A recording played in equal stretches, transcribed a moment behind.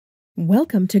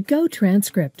Welcome to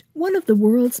GoTranscript, one of the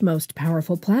world's most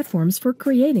powerful platforms for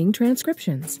creating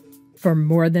transcriptions. For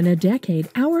more than a decade,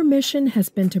 our mission has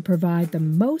been to provide the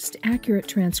most accurate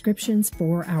transcriptions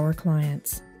for our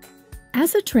clients.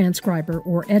 As a transcriber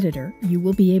or editor, you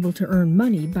will be able to earn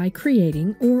money by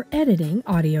creating or editing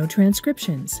audio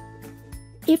transcriptions.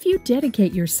 If you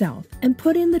dedicate yourself and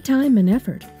put in the time and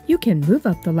effort, you can move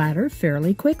up the ladder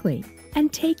fairly quickly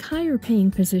and take higher paying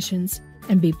positions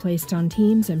and be placed on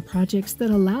teams and projects that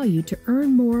allow you to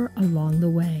earn more along the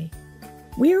way.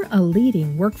 We're a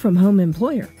leading work-from-home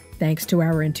employer thanks to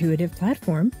our intuitive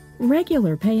platform,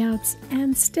 regular payouts,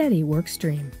 and steady work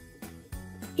stream.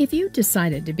 If you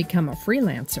decided to become a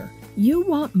freelancer, you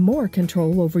want more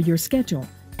control over your schedule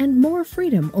and more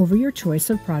freedom over your choice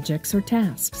of projects or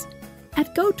tasks.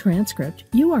 At GoTranscript,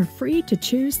 you are free to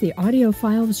choose the audio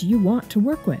files you want to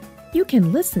work with. You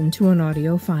can listen to an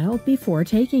audio file before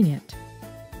taking it.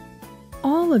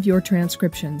 All of your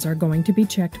transcriptions are going to be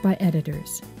checked by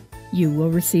editors. You will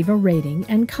receive a rating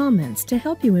and comments to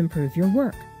help you improve your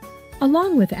work.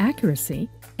 Along with accuracy,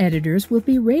 editors will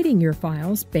be rating your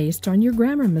files based on your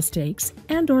grammar mistakes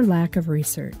and/or lack of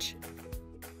research.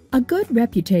 A good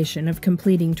reputation of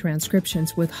completing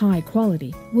transcriptions with high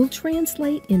quality will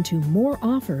translate into more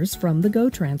offers from the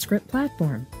GoTranscript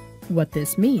platform. What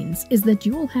this means is that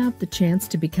you'll have the chance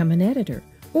to become an editor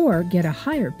or get a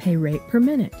higher pay rate per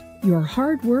minute. Your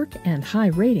hard work and high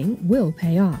rating will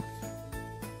pay off.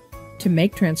 To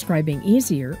make transcribing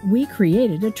easier, we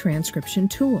created a transcription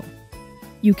tool.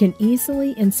 You can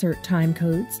easily insert time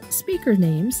codes, speaker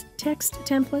names, text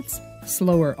templates,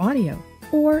 slower audio,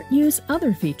 or use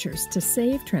other features to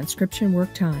save transcription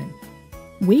work time.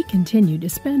 We continue to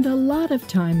spend a lot of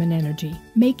time and energy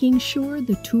making sure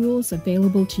the tools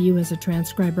available to you as a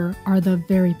transcriber are the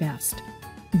very best.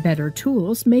 Better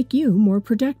tools make you more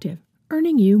productive,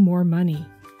 earning you more money.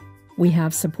 We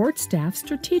have support staff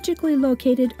strategically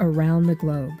located around the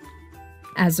globe.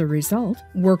 As a result,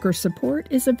 worker support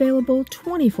is available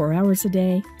 24 hours a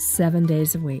day, 7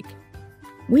 days a week.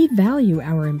 We value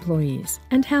our employees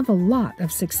and have a lot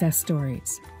of success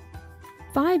stories.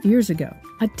 5 years ago,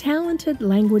 a talented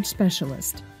language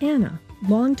specialist, Anna,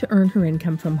 longed to earn her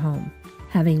income from home.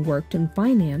 Having worked in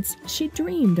finance, she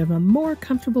dreamed of a more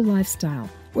comfortable lifestyle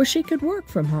where she could work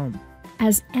from home.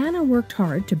 As Anna worked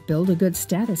hard to build a good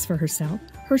status for herself,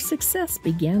 her success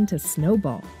began to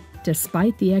snowball.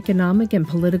 Despite the economic and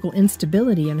political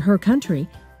instability in her country,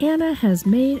 Anna has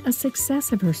made a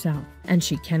success of herself, and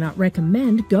she cannot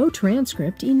recommend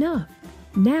GoTranscript enough.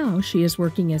 Now she is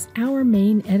working as our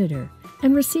main editor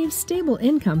and receives stable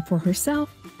income for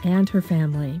herself and her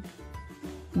family.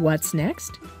 What's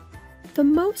next? The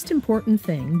most important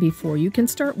thing before you can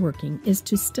start working is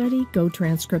to study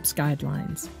GoTranscript's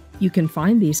guidelines. You can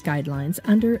find these guidelines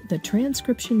under the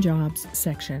Transcription Jobs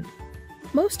section.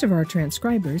 Most of our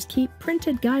transcribers keep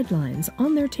printed guidelines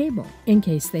on their table in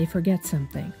case they forget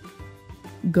something.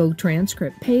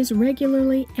 GoTranscript pays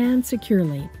regularly and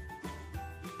securely.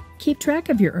 Keep track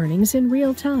of your earnings in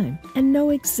real time and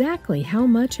know exactly how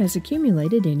much has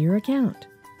accumulated in your account.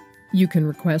 You can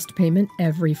request payment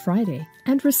every Friday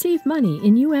and receive money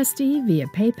in USD via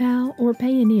PayPal or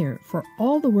Payoneer for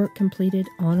all the work completed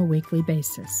on a weekly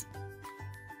basis.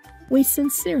 We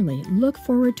sincerely look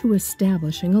forward to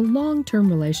establishing a long-term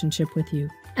relationship with you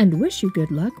and wish you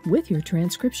good luck with your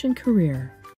transcription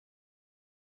career.